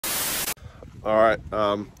All right,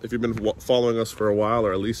 if you've been following us for a while,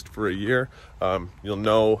 or at least for a year, you'll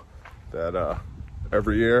know that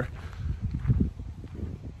every year,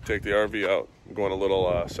 take the RV out, go on a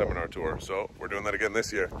little seminar tour. So we're doing that again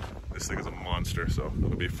this year. This thing is a monster, so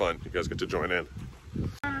it'll be fun. You guys get to join in.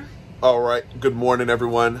 All right, good morning,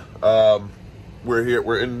 everyone. We're here,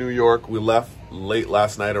 we're in New York. We left late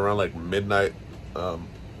last night, around like midnight.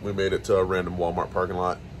 We made it to a random Walmart parking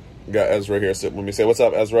lot. We got Ezra here sitting with me. Say, what's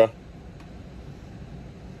up, Ezra?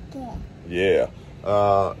 Yeah.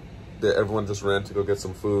 Everyone just ran to go get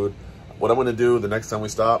some food. What I'm gonna do the next time we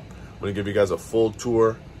stop, I'm gonna give you guys a full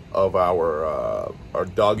tour of our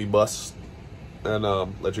doggy bus and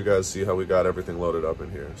let you guys see how we got everything loaded up in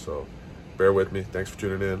here. So bear with me. Thanks for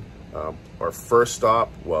tuning in. Our first stop,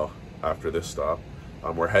 well, after this stop,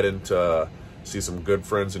 we're heading to see some good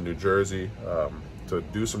friends in New Jersey to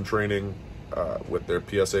do some training with their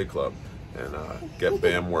PSA club and get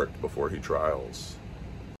Bam worked before he trials.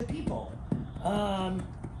 People.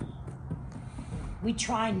 We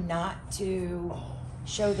try not to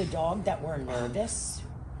show the dog that we're nervous,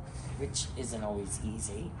 which isn't always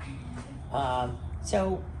easy.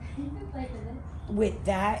 So with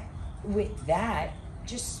that,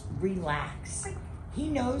 just relax. He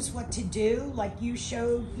knows what to do. Like you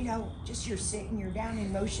showed, you know, just you're sitting, you're down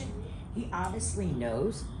in motion. He obviously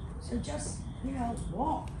knows. So just, you know,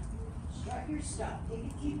 walk, strut your stuff, take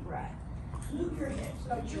a deep breath, move your hips,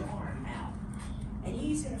 put your arm out. And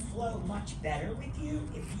he's gonna flow much better with you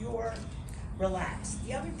if you're relaxed.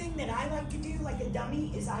 The other thing that I like to do, like a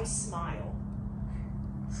dummy, is I smile.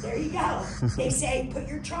 There you go. They say, put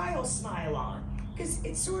your trial smile on. Because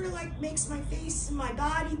it sort of like makes my face and my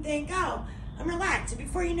body think, oh, I'm relaxed. And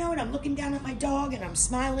before you know it, I'm looking down at my dog and I'm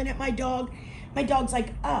smiling at my dog. My dog's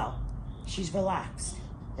like, oh, she's relaxed,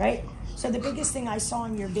 right? So the biggest thing I saw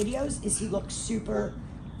in your videos is he looks super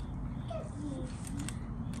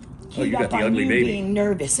Oh, you got the ugly baby. Being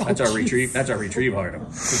nervous. That's our retrieve. That's our retrieve item. All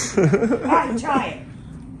right, try it.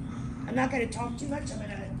 I'm not going to talk too much.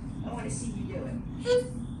 I want to see you do it.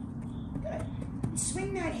 Good.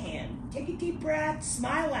 Swing that hand. Take a deep breath.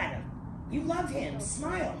 Smile at him. You love him.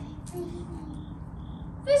 Smile.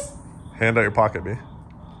 Hand out your pocket, B.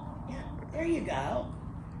 Yeah, there you go.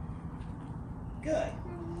 Good.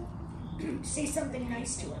 Say something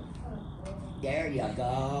nice to him. There you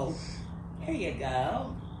go. There you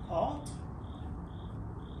go. Halt.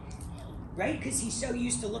 Right? Because he's so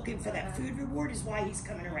used to looking for that food reward is why he's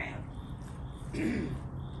coming around.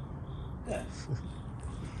 Good.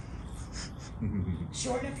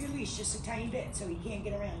 Shorten up your leash just a tiny bit so he can't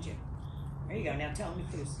get around you. There you go. Now tell him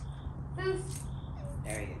to foos.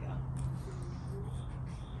 There you go.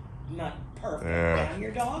 Not perfect. Yeah. Down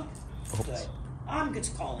your dog? Good. I'm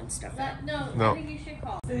just calling stuff out. No, I think you should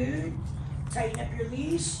call. Food. Tighten up your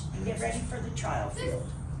leash and get ready for the trial field.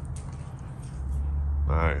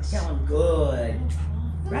 Nice. Tell him good.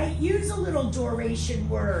 Right? Use a little duration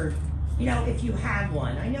word, you know, if you have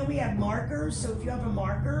one. I know we have markers, so if you have a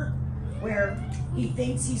marker where he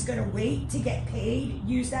thinks he's going to wait to get paid,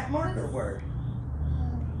 use that marker word.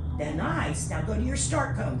 Then nice. Now go to your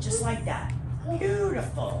start cone, just like that.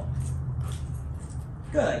 Beautiful.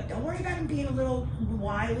 Good. Don't worry about him being a little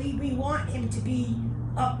wily. We want him to be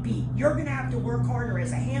upbeat. You're going to have to work harder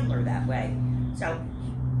as a handler that way. So,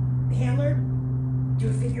 handler, do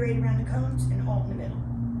a figure 8 around the cones and halt in the middle.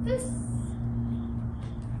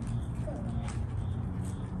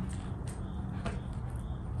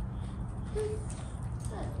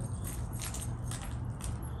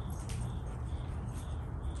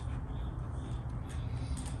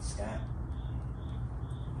 Stop.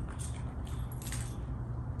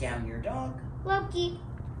 Down your dog. Loki.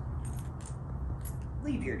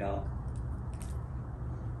 Leave your dog.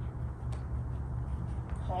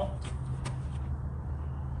 Halt.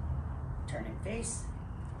 Turn and face.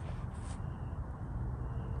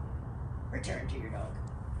 Return to your dog.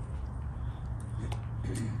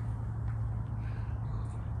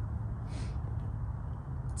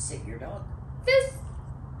 Sit your dog. This.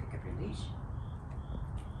 Pick up your leash.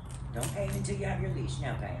 Don't pay him until you have your leash.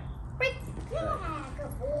 Now pay him. Wait. Good.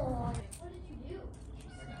 Good boy. What did you do?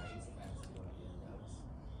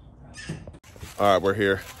 All right, we're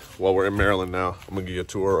here. Well, we're in Maryland now. I'm gonna give you a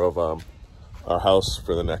tour of our house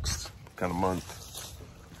for the next kind of month.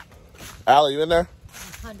 Allie, you in there?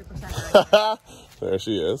 100% There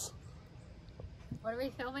she is. What are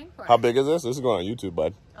we filming for? How big is this? This is going on YouTube,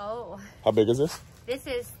 bud. Oh. How big is this? This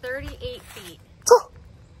is 38 feet.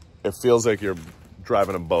 It feels like you're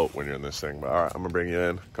driving a boat when you're in this thing. But all right, I'm gonna bring you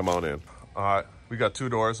in. Come on in. All right, we got 2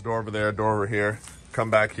 doors. Door over there, door over here.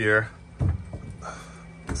 Come back here.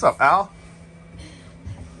 What's up, Al?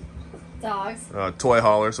 Dogs. Toy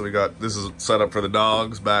hauler. So we got, this is set up for the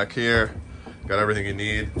dogs back here. Got everything you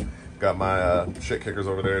need. Got my shit kickers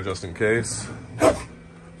over there just in case.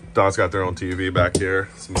 Dogs got their own TV back here.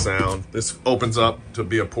 Some sound. This opens up to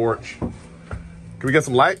be a porch. Can we get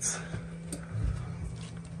some lights?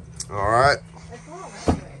 All right.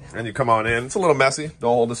 And you come on in. It's a little messy.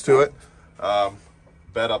 Don't hold us to it.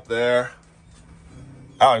 Bed up there.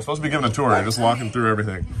 Oh, you're supposed to be giving a tour. You're just walking through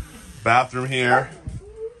everything. Bathroom here.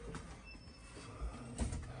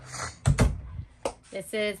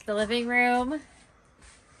 This is the living room.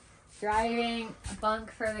 Driving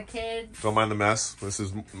bunk for the kids. Don't mind the mess. This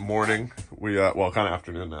is morning. We well, kind of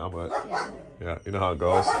afternoon now, but yeah, you know how it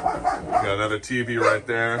goes. Got another TV right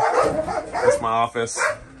there. That's my office.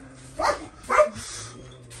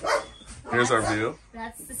 Here's our view.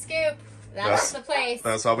 That's the scoop. That's the place.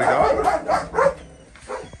 That's how we go.